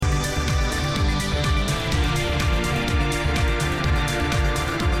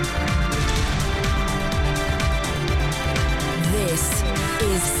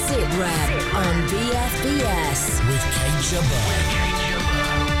WFBS with Kate Jabbar.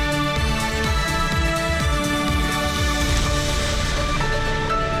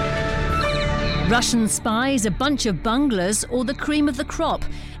 Russian spies, a bunch of bunglers, or the cream of the crop?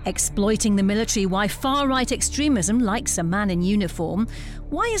 Exploiting the military, why far-right extremism likes a man in uniform?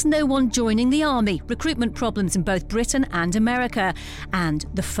 Why is no one joining the army? Recruitment problems in both Britain and America. And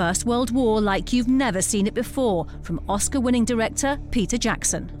the First World War like you've never seen it before, from Oscar-winning director Peter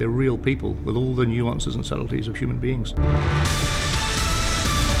Jackson. They're real people with all the nuances and subtleties of human beings.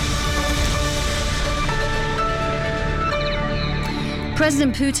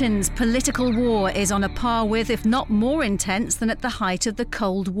 President Putin's political war is on a par with, if not more intense than at the height of the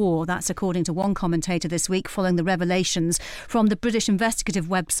Cold War. That's according to one commentator this week, following the revelations from the British investigative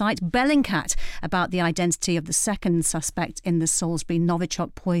website Bellingcat about the identity of the second suspect in the Salisbury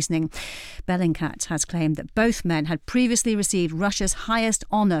Novichok poisoning. Bellingcat has claimed that both men had previously received Russia's highest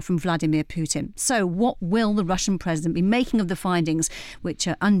honour from Vladimir Putin. So what will the Russian president be making of the findings, which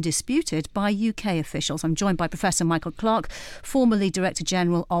are undisputed by UK officials? I'm joined by Professor Michael Clarke, formerly Director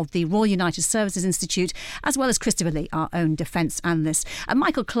General of the Royal United Services Institute, as well as Christopher Lee, our own defence analyst.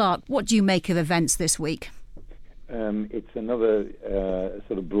 Michael Clarke, what do you make of events this week? It's another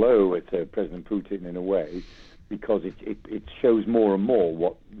sort of blow at President Putin in a way, because it shows more and more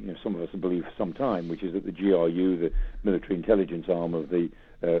what some of us have believed for some time, which is that the GRU, the military intelligence arm of the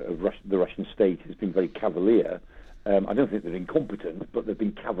Russian state, has been very cavalier. I don't think they're incompetent, but they've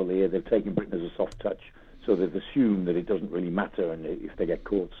been cavalier. They've taken Britain as a soft touch. So they've assumed that it doesn't really matter, and if they get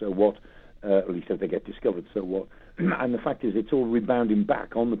caught, so what? At least if they get discovered, so what? And the fact is, it's all rebounding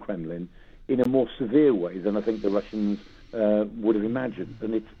back on the Kremlin in a more severe way than I think the Russians would have imagined.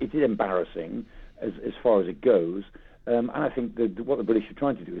 And it is embarrassing as far as it goes. And I think that what the British are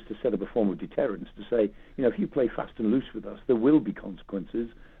trying to do is to set up a form of deterrence to say, if you play fast and loose with us, there will be consequences,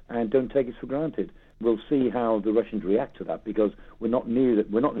 and don't take us for granted. We'll see how the Russians react to that, because we're not near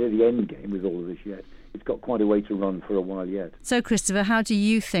the end game with all of this yet. It's got quite a way to run for a while yet. So, Christopher, how do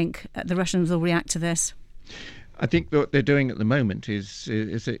you think the Russians will react to this? I think what they're doing at the moment is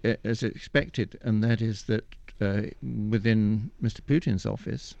as expected, and that is that within Mr. Putin's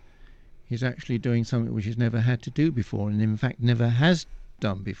office, he's actually doing something which he's never had to do before, and in fact never has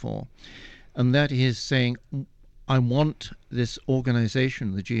done before. And that is saying, I want this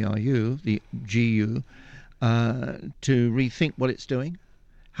organisation, the GRU, the GU, to rethink what it's doing,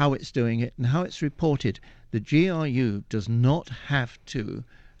 how it's doing it, and how it's reported. The GRU does not have to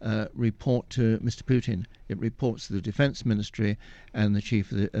report to Mr. Putin. It reports to the Defence Ministry and the Chief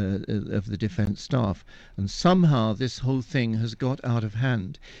of the Defence Staff. And somehow this whole thing has got out of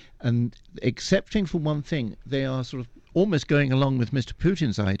hand. And excepting for one thing, they are sort of almost going along with Mr.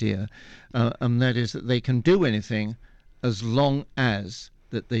 Putin's idea, and that is that they can do anything as long as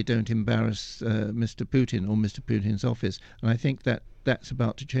that they don't embarrass Mr. Putin or Mr. Putin's office. And I think that that's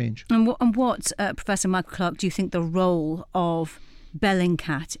about to change. And what Professor Michael Clarke, do you think the role of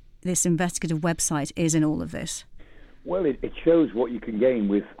Bellingcat, this investigative website, is in all of this? Well, it shows what you can gain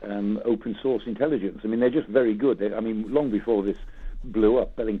with open source intelligence. I mean, they're just very good. Long before this blew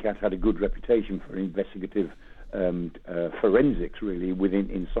up, Bellingcat had a good reputation for investigative forensics, really,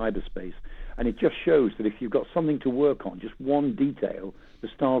 in cyberspace. And it just shows that if you've got something to work on, just one detail to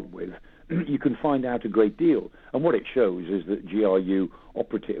start with, you can find out a great deal. And what it shows is that GRU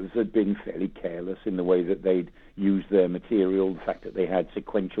operatives had been fairly careless in the way that they'd used their material, the fact that they had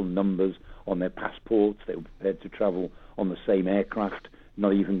sequential numbers on their passports, they were prepared to travel on the same aircraft,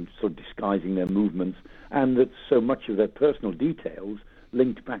 not even sort of disguising their movements, and that so much of their personal details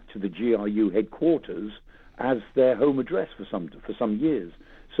linked back to the GRU headquarters as their home address for some years.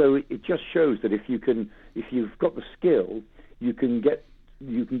 So it just shows that if you've got the skill, you can get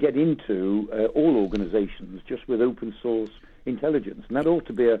into all organizations just with open source intelligence. And that ought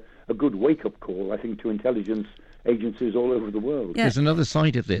to be a good wake-up call, I think, to intelligence agencies all over the world. Yeah. There's another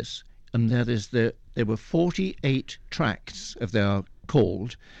side of this, and that is that there were 48 tracts, as they are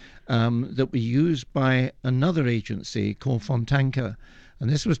called, that were used by another agency called Fontanka. And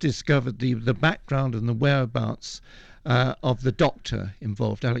this was discovered, the background and the whereabouts of the doctor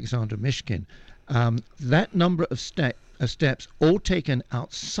involved, Alexander Mishkin. That number of steps, all taken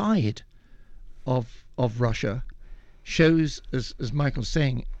outside of Russia, shows, as Michael's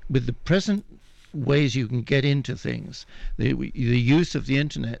saying, with the present ways you can get into things, the use of the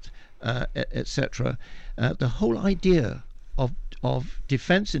internet, etc., the whole idea of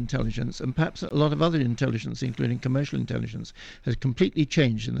defense intelligence, and perhaps a lot of other intelligence, including commercial intelligence, has completely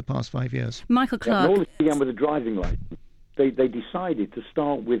changed in the past 5 years. Michael Clarke. All this began with a driving license. They decided to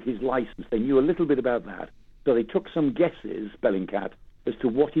start with his license. They knew a little bit about that. So they took some guesses, Bellingcat, as to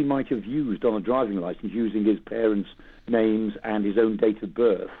what he might have used on a driving license using his parents' names and his own date of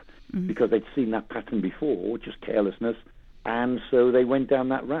birth, because they'd seen that pattern before, just carelessness, and so they went down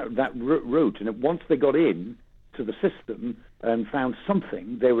that route. And once they got in to the system and found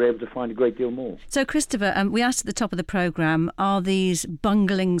something, they were able to find a great deal more. So, Christopher, we asked at the top of the programme, are these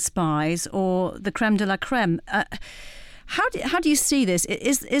bungling spies or the creme de la creme? How do you see this?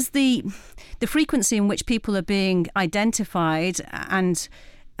 Is the frequency in which people are being identified and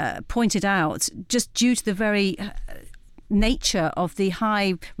pointed out just due to the very nature of the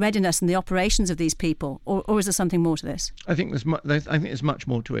high readiness and the operations of these people, or is there something more to this? I think there's much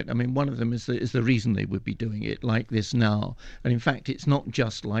more to it. I mean, one of them is the reason they would be doing it like this now, and in fact, it's not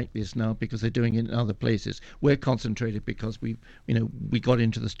just like this now because they're doing it in other places. We're concentrated because we got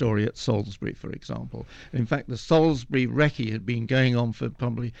into the story at Salisbury, for example. In fact, the Salisbury recce had been going on for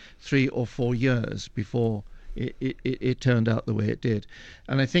probably 3 or 4 years before it turned out the way it did,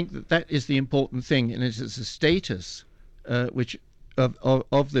 and I think that is the important thing, and it's a status. Which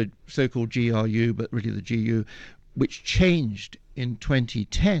of the so-called GRU, but really the GU, which changed in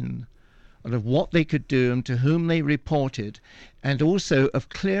 2010, and of what they could do and to whom they reported, and also of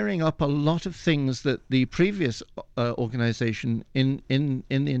clearing up a lot of things that the previous organisation in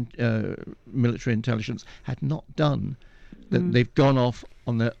the military intelligence had not done, that they've gone off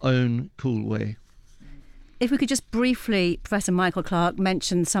on their own cool way. If we could just briefly, Professor Michael Clarke,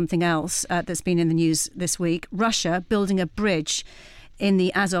 mention something else that's been in the news this week. Russia building a bridge in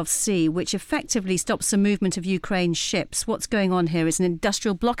the Azov Sea, which effectively stops the movement of Ukraine ships. What's going on here? It's an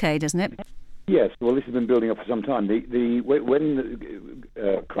industrial blockade, isn't it? Yes, well, this has been building up for some time. When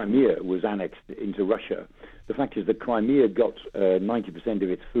Crimea was annexed into Russia, the fact is that Crimea got 90% of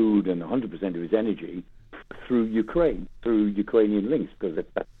its food and 100% of its energy through Ukraine, through Ukrainian links, because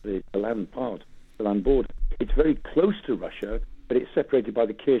that's the land part, the land border. It's very close to Russia, but it's separated by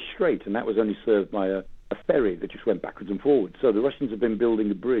the Kerch Strait, and that was only served by a ferry that just went backwards and forwards. So the Russians have been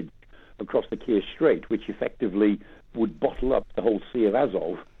building a bridge across the Kerch Strait, which effectively would bottle up the whole Sea of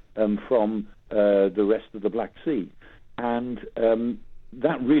Azov from the rest of the Black Sea. And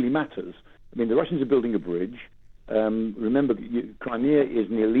that really matters. I mean, the Russians are building a bridge. Remember, Crimea is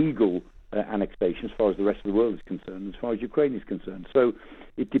an illegal annexation as far as the rest of the world is concerned, as far as Ukraine is concerned. So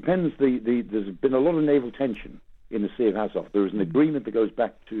it depends. There's been a lot of naval tension in the Sea of Azov. There is an agreement that goes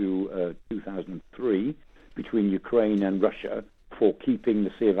back to 2003 between Ukraine and Russia for keeping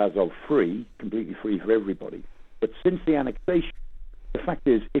the Sea of Azov free, completely free for everybody. But since the annexation, the fact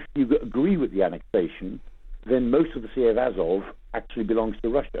is, if you agree with the annexation, then most of the Sea of Azov actually belongs to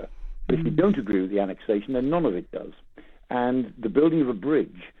Russia. But if you don't agree with the annexation, then none of it does. And the building of a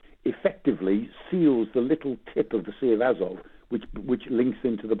bridge effectively seals the little tip of the Sea of Azov, which links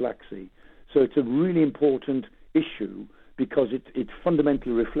into the Black Sea. So it's a really important issue because it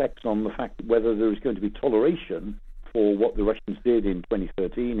fundamentally reflects on the fact whether there is going to be toleration for what the Russians did in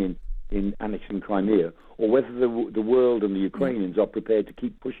 2013 in annexing Crimea, or whether the world and the Ukrainians are prepared to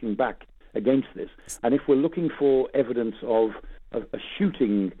keep pushing back against this. And if we're looking for evidence of a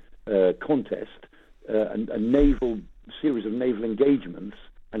shooting contest, a series of naval engagements,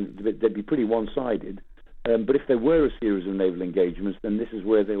 and they'd be pretty one-sided. But if there were a series of naval engagements, then this is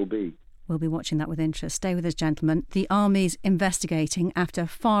where they'll be. We'll be watching that with interest. Stay with us, gentlemen. The Army's investigating after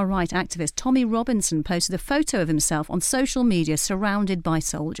far-right activist Tommy Robinson posted a photo of himself on social media surrounded by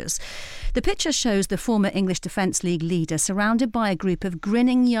soldiers. The picture shows the former English Defence League leader surrounded by a group of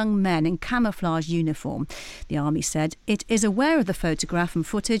grinning young men in camouflage uniform. The Army said it is aware of the photograph and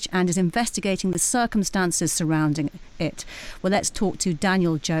footage and is investigating the circumstances surrounding it. Well, let's talk to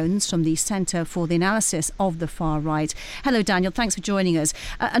Daniel Jones from the Centre for the Analysis of the Far Right. Hello, Daniel. Thanks for joining us.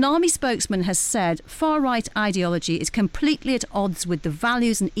 An Army spokesman has said far-right ideology is completely at odds with the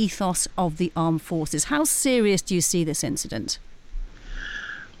values and ethos of the armed forces. How serious do you see this incident?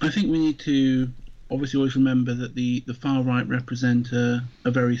 I think we need to obviously always remember that the far-right represent a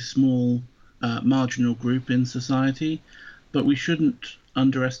very small, marginal group in society, but we shouldn't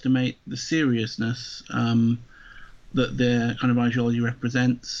underestimate the seriousness that their kind of ideology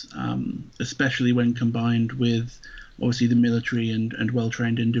represents, especially when combined with obviously the military and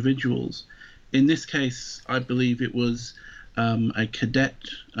well-trained individuals. In this case, I believe it was a cadet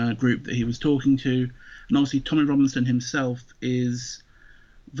group that he was talking to, and obviously Tommy Robinson himself is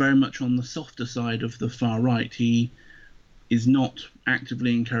very much on the softer side of the far right. He is not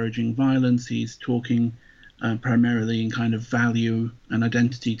actively encouraging violence. He's talking primarily in kind of value and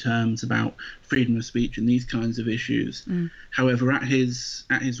identity terms about freedom of speech and these kinds of issues. However, at his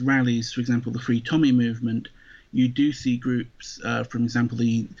rallies, for example, the Free Tommy movement, you do see groups, for example,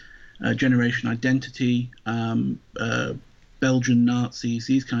 the Generation Identity Belgian Nazis,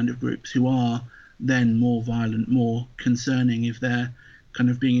 these kind of groups who are then more violent, more concerning if they're kind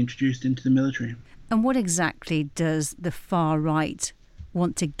of being introduced into the military. And what exactly does the far right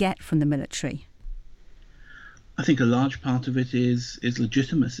want to get from the military? I think a large part of it is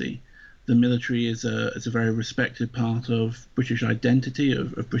legitimacy. The military is a very respected part of British identity,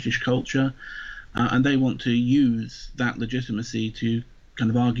 of British culture, and they want to use that legitimacy to kind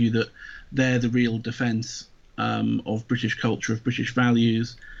of argue that they're the real defence of British culture, of British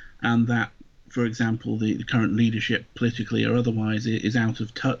values, and that, for example, the current leadership, politically or otherwise, is out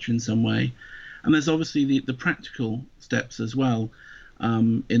of touch in some way. And there's obviously the practical steps as well,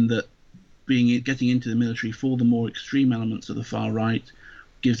 in that getting into the military for the more extreme elements of the far right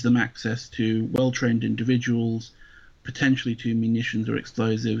gives them access to well-trained individuals, potentially to munitions or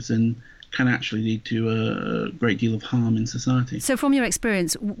explosives, and can actually lead to a great deal of harm in society. So from your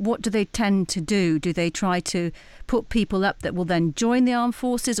experience, what do they tend to do? Do they try to put people up that will then join the armed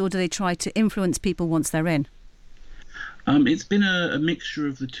forces, or do they try to influence people once they're in? It's been a mixture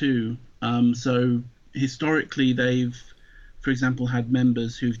of the two. So historically, they've, for example, had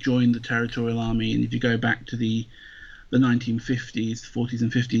members who've joined the Territorial Army, and if you go back to the 1950s, 40s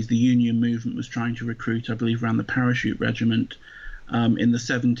and 50s, the Union movement was trying to recruit, I believe, around the Parachute Regiment. In the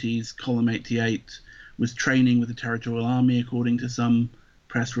 70s, Column 88 was training with the Territorial Army, according to some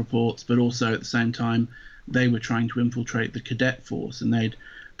press reports, but also at the same time, they were trying to infiltrate the cadet force, and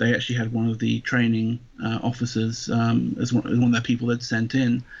they actually had one of the training officers as one of their people they'd sent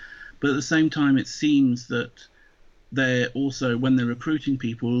in. But at the same time, it seems that they're also, when they're recruiting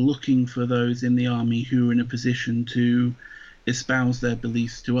people, looking for those in the army who are in a position to espouse their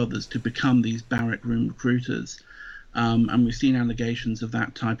beliefs to others, to become these barrack room recruiters. And we've seen allegations of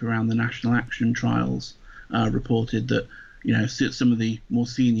that type around the National Action trials, reported that, you know, some of the more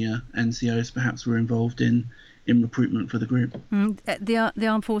senior NCOs perhaps were involved in recruitment for the group. The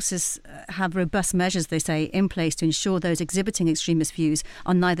armed forces have robust measures, they say, in place to ensure those exhibiting extremist views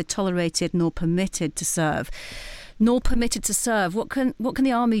are neither tolerated nor permitted to serve. What can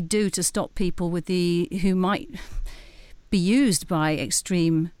the army do to stop people who might be used by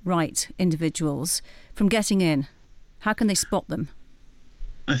extreme right individuals from getting in? How can they spot them?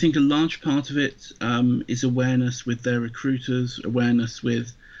 I think a large part of it is awareness with their recruiters, awareness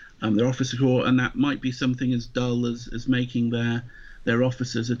with their officer corps, and that might be something as dull as making their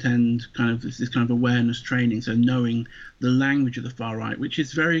officers attend this kind of awareness training, so knowing the language of the far right, which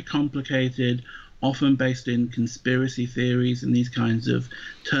is very complicated, often based in conspiracy theories and these kinds of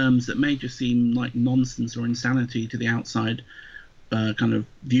terms that may just seem like nonsense or insanity to the outside kind of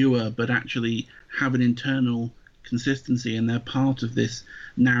viewer, but actually have an internal consistency, and they're part of this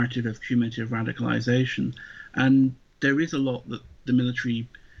narrative of cumulative radicalization. And there is a lot that the military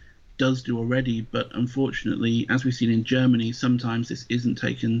does do already, but unfortunately, as we've seen in Germany, sometimes this isn't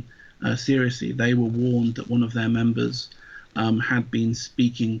taken seriously. They were warned that one of their members had been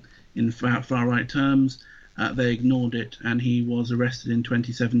speaking in far right terms. They ignored it, and he was arrested in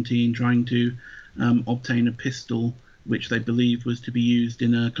 2017 trying to obtain a pistol which they believed was to be used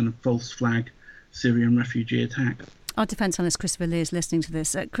in a kind of false flag Syrian refugee attack. Our defence analyst Christopher Lee is listening to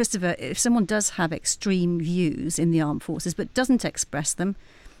this. Christopher, if someone does have extreme views in the armed forces but doesn't express them,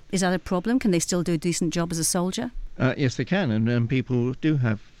 is that a problem? Can they still do a decent job as a soldier? Yes, they can, and people do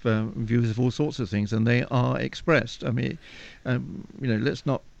have views of all sorts of things, and they are expressed. I mean, let's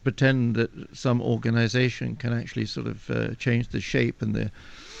not pretend that some organisation can actually sort of change the shape and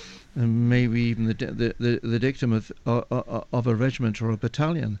maybe even the dictum of a regiment or a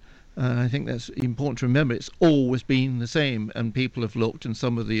battalion. I think that's important to remember. It's always been the same, and people have looked, and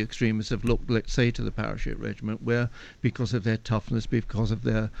some of the extremists have looked, let's say, to the Parachute Regiment, where because of their toughness, because of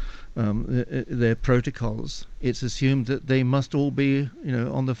their protocols, it's assumed that they must all be,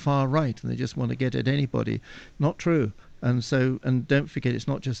 on the far right, and they just want to get at anybody. Not true. And don't forget, it's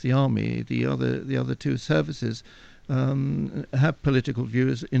not just the army. The other two services have political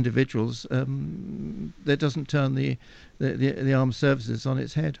views, individuals. That doesn't turn the armed services on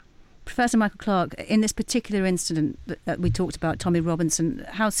its head. Professor Michael Clarke, in this particular incident that we talked about, Tommy Robinson,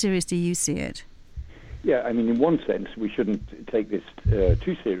 how serious do you see it? Yeah, I mean, in one sense, we shouldn't take this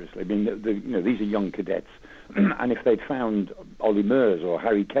too seriously. I mean, these are young cadets, and if they'd found Ollie Murs or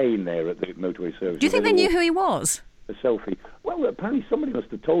Harry Kane there at the motorway service, do you think they knew who he was? A selfie. Well, apparently somebody must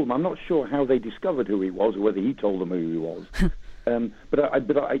have told them. I'm not sure how they discovered who he was, or whether he told them who he was. But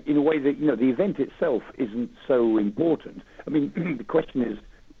I, in a way that the event itself isn't so important. I mean, the question is,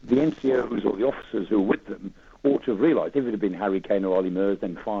 the NCOs or the officers who are with them, ought to have realised. If it had been Harry Kane or Ollie Murs,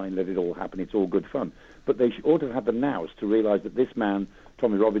 then fine, let it all happen. It's all good fun. But they ought to have had the nous to realise that this man,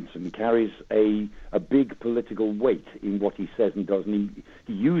 Tommy Robinson, carries a big political weight in what he says and does, and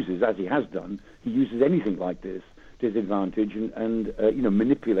he uses, as he has done, he uses anything like this to his advantage and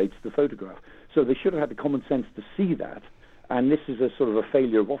manipulates the photograph. So they should have had the common sense to see that. And this is a sort of a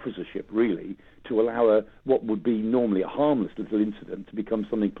failure of officership, really, to allow what would be normally a harmless little incident to become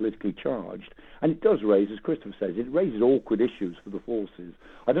something politically charged. And it does raise, as Christopher says, it raises awkward issues for the forces.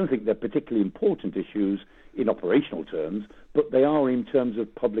 I don't think they're particularly important issues in operational terms, but they are in terms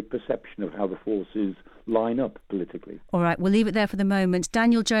of public perception of how the forces line up politically. All right, we'll leave it there for the moment.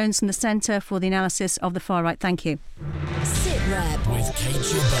 Daniel Jones from the Centre for the Analysis of the Far Right, thank you. Sit Rep with Kate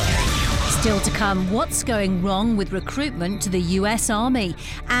Gilbert. Still to come, what's going wrong with recruitment to the US Army,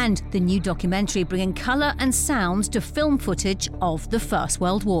 and the new documentary bringing colour and sound to film footage of the First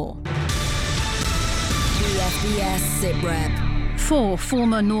World War. BFBS Sit Rep. 4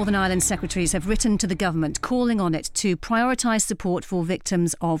 former Northern Ireland secretaries have written to the government calling on it to prioritise support for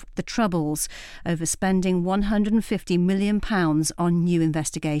victims of the Troubles, over spending £150 million on new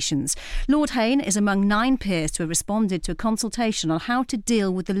investigations. Lord Hayne is among 9 peers to have responded to a consultation on how to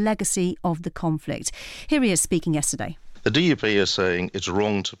deal with the legacy of the conflict. Here he is speaking yesterday. The DUP is saying it's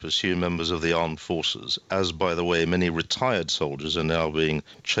wrong to pursue members of the armed forces, as, by the way, many retired soldiers are now being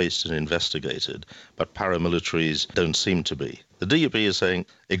chased and investigated, but paramilitaries don't seem to be. The DUP is saying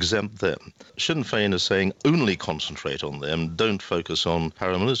exempt them. Sinn Féin is saying only concentrate on them, don't focus on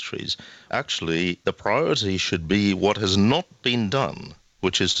paramilitaries. Actually, the priority should be what has not been done,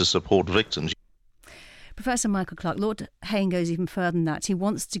 which is to support victims. Professor Michael Clarke, Lord Hayne goes even further than that. He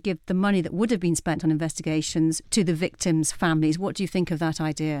wants to give the money that would have been spent on investigations to the victims' families. What do you think of that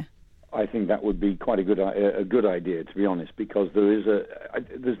idea? I think that would be quite a good idea, to be honest, because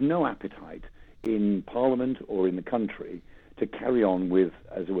there's no appetite in Parliament or in the country to carry on with,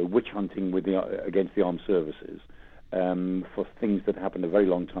 as it were, witch hunting against the armed services for things that happened a very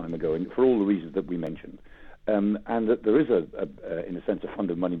long time ago, and for all the reasons that we mentioned. And that there is, in a sense, a fund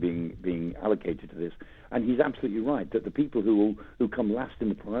of money being allocated to this. And he's absolutely right that the people who come last in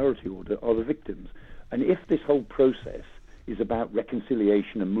the priority order are the victims. And if this whole process is about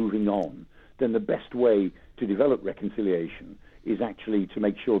reconciliation and moving on, then the best way to develop reconciliation is actually to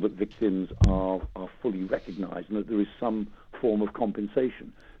make sure that victims are fully recognised and that there is some form of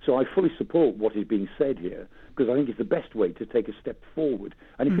compensation. So I fully support what is being said here, because I think it's the best way to take a step forward.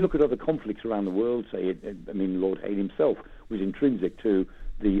 And if you look at other conflicts around the world, Lord Hayne himself was intrinsic to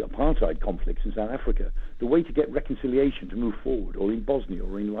the apartheid conflicts in South Africa. The way to get reconciliation to move forward, or in Bosnia,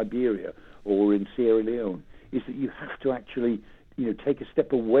 or in Liberia, or in Sierra Leone, is that you have to actually, take a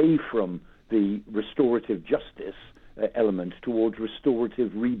step away from the restorative justice element towards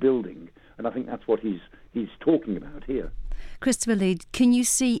restorative rebuilding. And I think that's what he's talking about here. Christopher Lee, can you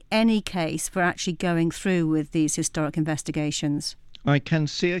see any case for actually going through with these historic investigations? I can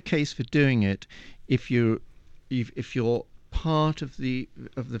see a case for doing it if you're part of the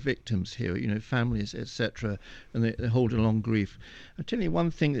victims here, families, etc., and they hold a long grief. I'll tell you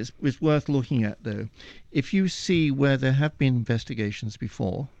one thing that is worth looking at, though. If you see where there have been investigations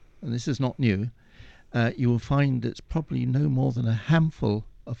before, and this is not new, you will find it's probably no more than a handful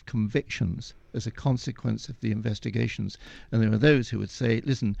of convictions as a consequence of the investigations. And there are those who would say,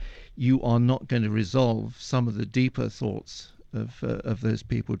 listen, you are not going to resolve some of the deeper thoughts of those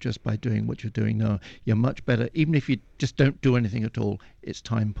people just by doing what you're doing now. You're much better, even if you just don't do anything at all, it's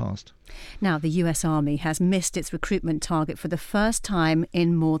time passed. Now, the US Army has missed its recruitment target for the first time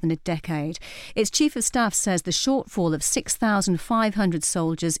in more than a decade. Its Chief of Staff says the shortfall of 6,500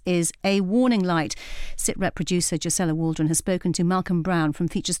 soldiers is a warning light. SitRep producer Gisela Waldron has spoken to Malcolm Brown from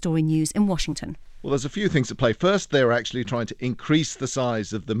Feature Story News in Washington. Well, there's a few things at play. First, they're actually trying to increase the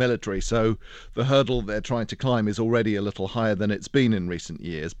size of the military, so the hurdle they're trying to climb is already a little higher than it's been in recent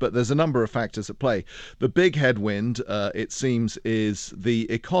years. But there's a number of factors at play. The big headwind, it seems, is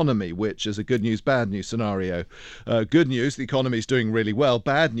the economy, which is a good news, bad news scenario. Good news, the economy's doing really well.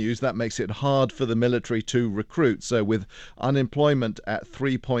 Bad news, that makes it hard for the military to recruit. So with unemployment at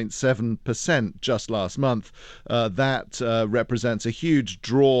 3.7% just last month, that represents a huge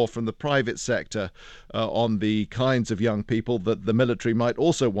draw from the private sector on the kinds of young people that the military might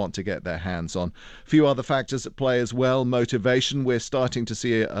also want to get their hands on. A few other factors at play as well. Motivation. We're starting to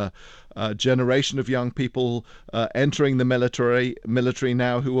see a generation of young people entering the military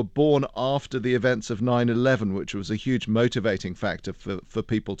now who were born after the events of 9/11, which was a huge motivating factor for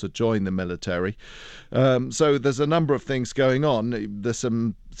people to join the military. So there's a number of things going on. There's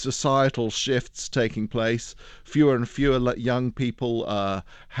some societal shifts taking place. Fewer and fewer young people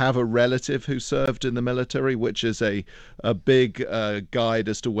have a relative who served in the military, which is a big guide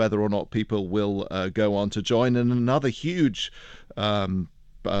as to whether or not people will go on to join. And another huge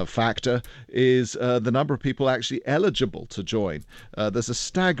factor is the number of people actually eligible to join. There's a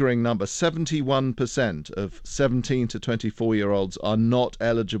staggering number. 71% of 17 to 24-year-olds are not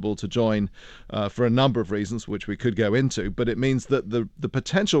eligible to join for a number of reasons, which we could go into, but it means that the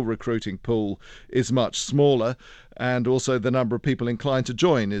potential recruiting pool is much smaller, and also the number of people inclined to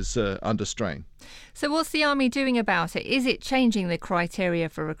join is under strain. So what's the Army doing about it? Is it changing the criteria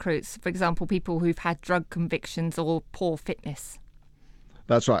for recruits? For example, people who've had drug convictions or poor fitness?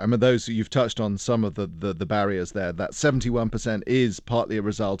 That's right. I mean, those you've touched on some of the barriers there. That 71% is partly a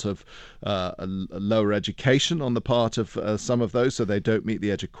result of a lower education on the part of some of those, so they don't meet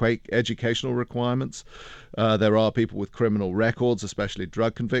the educational requirements. There are people with criminal records, especially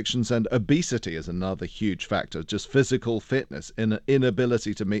drug convictions, and obesity is another huge factor, just physical fitness,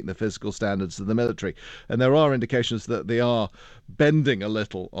 inability to meet the physical standards of the military. And there are indications that they are bending a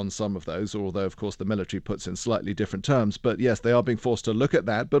little on some of those, although, of course, the military puts in slightly different terms. But yes, they are being forced to look at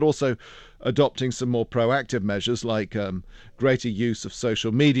that, but also adopting some more proactive measures like greater use of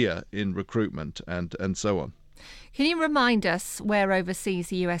social media in recruitment and so on. Can you remind us where overseas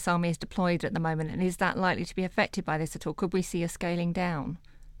the US Army is deployed at the moment, and is that likely to be affected by this at all? Could we see a scaling down?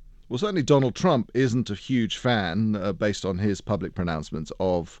 Well, certainly Donald Trump isn't a huge fan, based on his public pronouncements,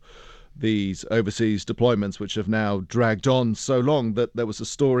 of these overseas deployments, which have now dragged on so long that there was a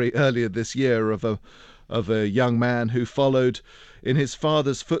story earlier this year of a young man who followed in his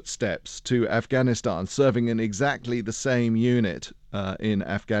father's footsteps to Afghanistan, serving in exactly the same unit in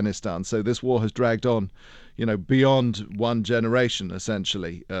Afghanistan. So this war has dragged on, beyond one generation,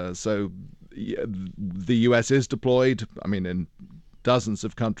 essentially. So the US is deployed, in dozens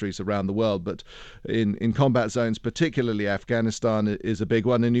of countries around the world, but in combat zones, particularly Afghanistan is a big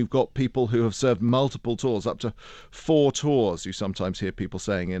one. And you've got people who have served multiple tours, up to 4 tours, you sometimes hear people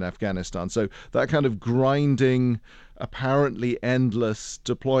saying, in Afghanistan. So that kind of grinding, apparently endless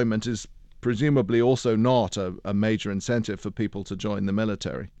deployment is presumably also not a major incentive for people to join the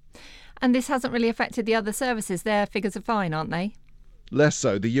military. And this hasn't really affected the other services. Their figures are fine, aren't they? Less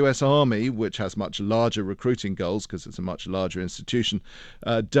so. The US Army, which has much larger recruiting goals because it's a much larger institution,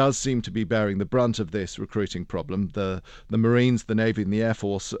 does seem to be bearing the brunt of this recruiting problem. The Marines, the Navy and the Air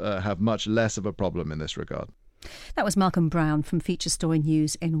Force have much less of a problem in this regard. That was Malcolm Brown from Feature Story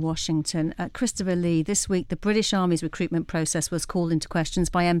News in Washington. Christopher Lee, this week the British Army's recruitment process was called into questions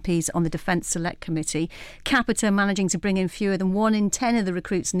by MPs on the Defence Select Committee. Capita managing to bring in fewer than 1 in 10 of the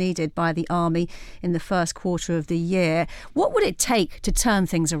recruits needed by the Army in the first quarter of the year. What would it take to turn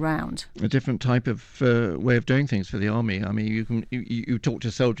things around? A different type of way of doing things for the Army. I mean, you talk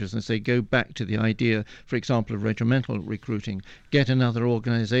to soldiers and say, go back to the idea, for example, of regimental recruiting. Get another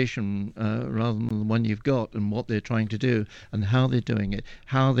organisation rather than the one you've got, and what they're trying to do and how they're doing it,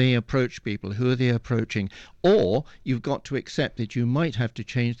 how they approach people, who are they approaching. Or you've got to accept that you might have to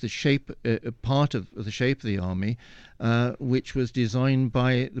change the shape, part of the shape of the Army, which was designed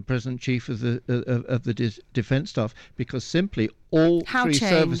by the present chief of the Defence Staff, because simply all three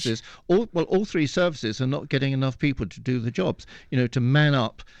services are not getting enough people to do the jobs, to man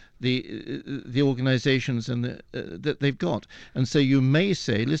up the organisations and that they've got. And so you may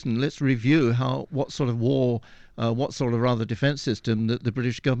say, listen, let's review what sort of defence system that the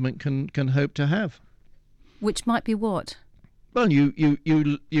British government can hope to have. Which might be what? Well, you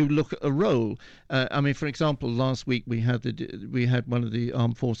look at a role. For example, last week we had one of the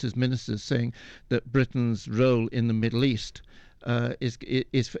Armed Forces ministers saying that Britain's role in the Middle East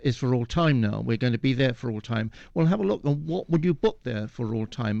is for all time now. We're going to be there for all time. Well, have a look on what would you book there for all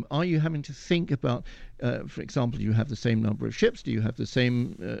time. Are you having to think about, for example, do you have the same number of ships? Do you have the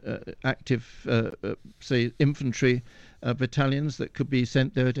same active, say, infantry battalions that could be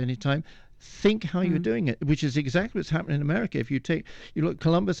sent there at any time? Think how you're doing it, which is exactly what's happening in America. If you look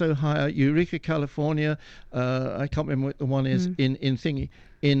Columbus, Ohio, Eureka, California, I can't remember what the one is in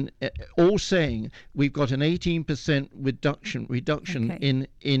all saying we've got an 18% reduction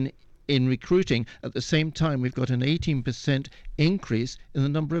in recruiting. At the same time, we've got an 18% increase in the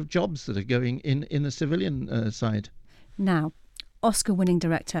number of jobs that are going in the civilian side. Now, Oscar-winning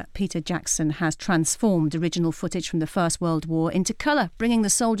director Peter Jackson has transformed original footage from the First World War into colour, bringing the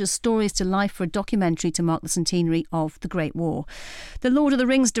soldiers' stories to life for a documentary to mark the centenary of the Great War. The Lord of the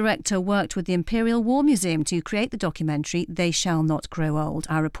Rings director worked with the Imperial War Museum to create the documentary They Shall Not Grow Old.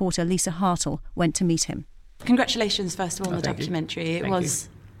 Our reporter Lisa Hartle went to meet him. Congratulations, first of all, on the documentary. It was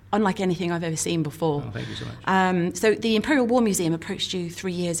unlike anything I've ever seen before. Thank you so much. So the Imperial War Museum approached you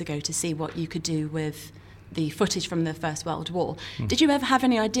 3 years ago to see what you could do with the footage from the First World War. Did you ever have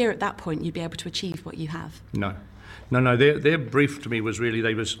any idea at that point you'd be able to achieve what you have? No. Their brief to me was really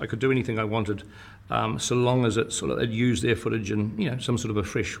I could do anything I wanted, so long as it used their footage in some sort of a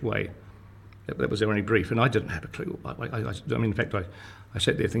fresh way. That was their only brief, and I didn't have a clue. In fact, I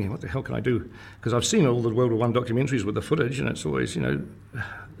sat there thinking, what the hell can I do? Because I've seen all the World War I documentaries with the footage, and it's always in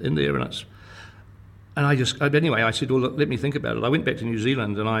there, anyway, I said, well, look, let me think about it. I went back to New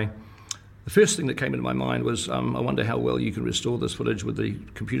Zealand, and the first thing that came into my mind was, I wonder how well you can restore this footage with the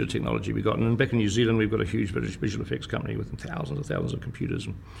computer technology we've got. And back in New Zealand, we've got a huge visual effects company with thousands of computers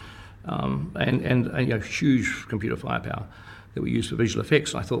and huge computer firepower that we use for visual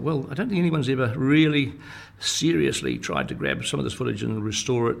effects. And I thought, well, I don't think anyone's ever really seriously tried to grab some of this footage and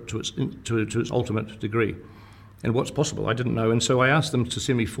restore it to its ultimate degree. And what's possible, I didn't know. And so I asked them to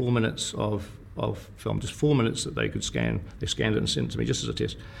send me 4 minutes of film, just 4 minutes that they could scan. They scanned it and sent it to me just as a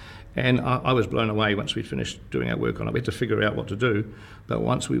test. And I was blown away once we'd finished doing our work on it. We had to figure out what to do, but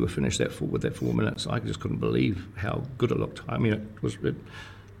once we were finished with that 4 minutes, I just couldn't believe how good it looked. I mean,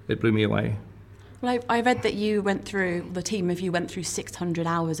 it blew me away. Well, I read that the team of you went through 600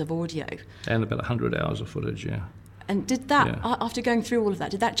 hours of audio. And about 100 hours of footage, yeah. And did that, after going through all of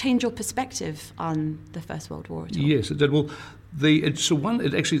that, did that change your perspective on the First World War at all? Yes, it did. Well,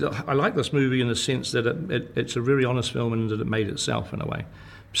 I like this movie in the sense that it's a very honest film and that it made itself in a way.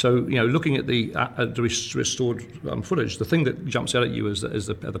 So, looking at the restored footage, the thing that jumps out at you is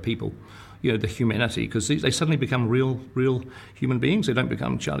the people, the humanity, because they suddenly become real human beings. They don't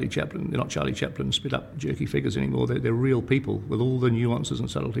become Charlie Chaplin. They're not Charlie Chaplin spit up jerky figures anymore. They're real people with all the nuances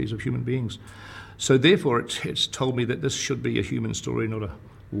and subtleties of human beings. So therefore, it's told me that this should be a human story, not a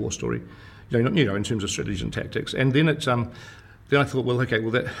war story, in terms of strategy and tactics. And then Then I thought,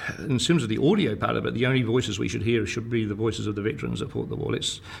 that in terms of the audio part of it, the only voices we should hear should be the voices of the veterans that fought the war.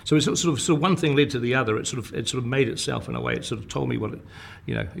 So it's sort of one thing led to the other. It sort of made itself in a way. It sort of told me what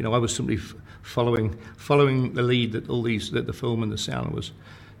I was simply following the lead that the film and the sound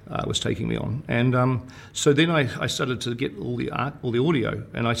was taking me on. And so then I started to get all the audio,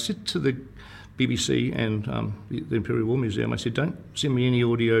 and I said to the BBC and the Imperial War Museum, I said, don't send me any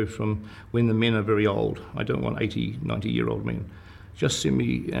audio from when the men are very old. I don't want 80, 90-year-old men. Just send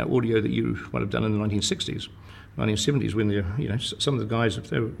me audio that you might have done in the 1960s, 1970s, when some of the guys,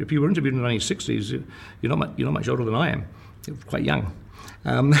 if you were interviewed in the 1960s, you're not much older than I am. You're quite young.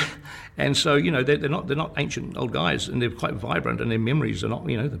 And so, they're not ancient old guys, and they're quite vibrant, and their memories are not,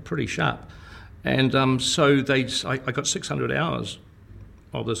 they're pretty sharp. And so I got 600 hours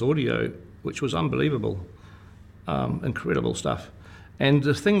of this audio, which was unbelievable, incredible stuff. And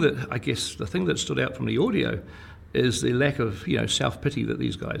the thing that stood out from the audio is the lack of self-pity that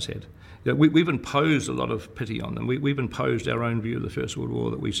these guys had. We've imposed a lot of pity on them. We've imposed our own view of the First World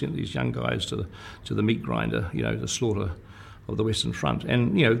War, that we sent these young guys to the meat grinder, the slaughter of the Western Front.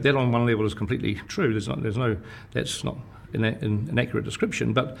 And that on one level is completely true. That's not an accurate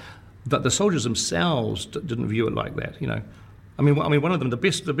description. But the soldiers themselves didn't view it like that. I mean, one of them, the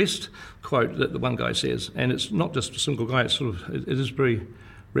best quote that the one guy says, and it's not just a single guy. It is very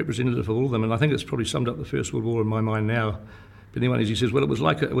representative of all of them, and I think it's probably summed up the First World War in my mind now. But anyway, as he says, well, it was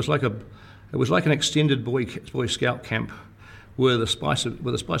like an extended Boy Scout camp with a spice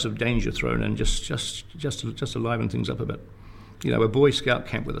of danger thrown in, just to liven things up a bit. A Boy Scout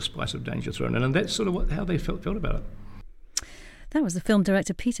camp with a spice of danger thrown in, and that's sort of how they felt about it. That was the film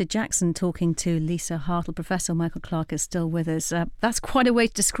director Peter Jackson talking to Lisa Hartle. Professor Michael Clarke is still with us. That's quite a way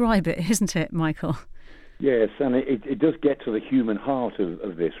to describe it, isn't it, Michael? Yes, and it does get to the human heart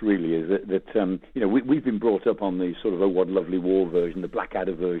of this, really, is that we've been brought up on the sort of, oh, what lovely war version, the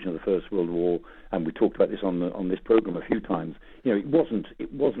Blackadder version of the First World War, and we talked about this on this programme a few times. It wasn't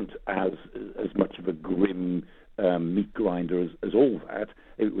as much of a grim meat grinder as all that.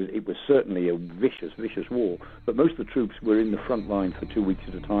 It was certainly a vicious war, but most of the troops were in the front line for 2 weeks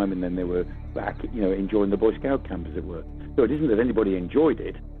at a time, and then they were back, enjoying the Boy Scout camp, as it were. So it isn't that anybody enjoyed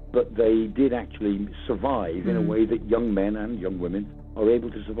it, but they did actually survive in a way that young men and young women are able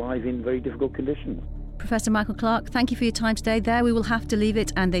to survive in very difficult conditions. Professor Michael Clarke, thank you for your time today. There we will have to leave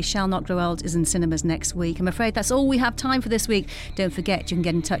it, and They Shall Not Grow Old is in cinemas next week. I'm afraid that's all we have time for this week. Don't forget, you can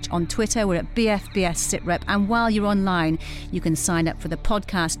get in touch on Twitter. We're at BFBS SitRep, and while you're online, you can sign up for the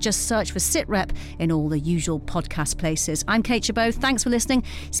podcast. Just search for SitRep in all the usual podcast places. I'm Kate Chabot. Thanks for listening.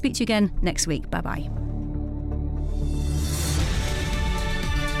 Speak to you again next week. Bye-bye.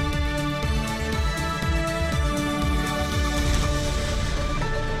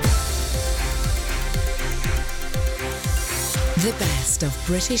 The best of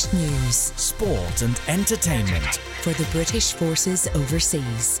British news, sport and entertainment for the British forces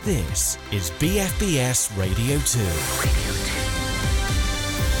overseas. This is BFBS Radio 2.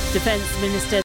 Defence Minister